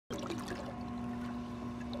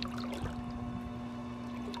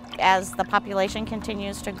As the population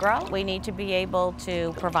continues to grow, we need to be able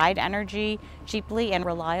to provide energy cheaply and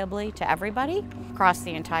reliably to everybody across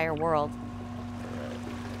the entire world.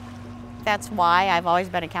 That's why I've always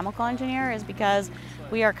been a chemical engineer, is because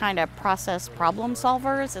we are kind of process problem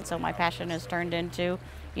solvers, and so my passion has turned into,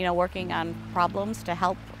 working on problems to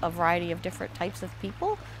help a variety of different types of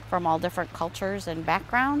people from all different cultures and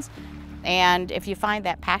backgrounds. And if you find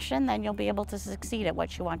that passion, then you'll be able to succeed at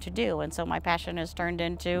what you want to do. And so my passion has turned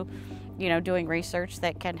into, doing research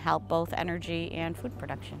that can help both energy and food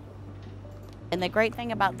production. And the great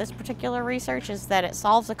thing about this particular research is that it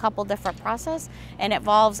solves a couple different processes, and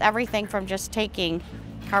involves everything from just taking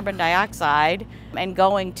carbon dioxide and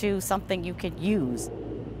going to something you could use.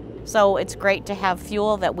 So it's great to have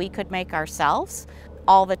fuel that we could make ourselves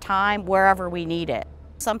all the time, wherever we need it.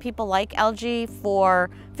 Some people like algae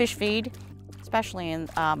for fish feed, especially in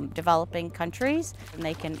developing countries, and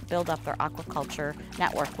they can build up their aquaculture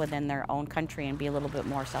network within their own country and be a little bit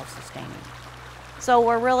more self-sustaining. So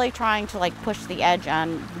we're really trying to push the edge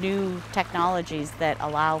on new technologies that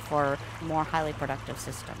allow for more highly productive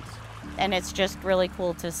systems. And it's just really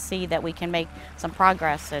cool to see that we can make some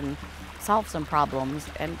progress and solve some problems,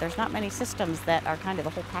 and there's not many systems that are kind of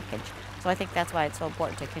the whole package. So I think that's why it's so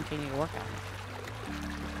important to continue to work on it.